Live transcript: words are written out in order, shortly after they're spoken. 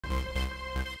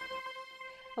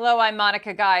Hello, I'm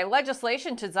Monica Guy.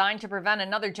 Legislation designed to prevent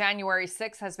another January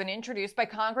 6th has been introduced by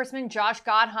Congressman Josh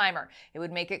Gottheimer. It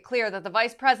would make it clear that the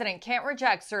vice president can't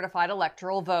reject certified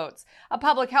electoral votes. A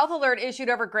public health alert issued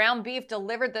over ground beef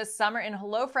delivered this summer in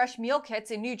HelloFresh meal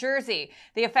kits in New Jersey.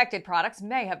 The affected products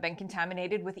may have been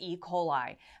contaminated with E.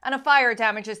 coli. And a fire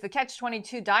damages the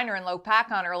Catch-22 diner in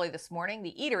Lopakon early this morning.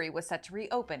 The eatery was set to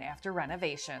reopen after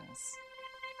renovations.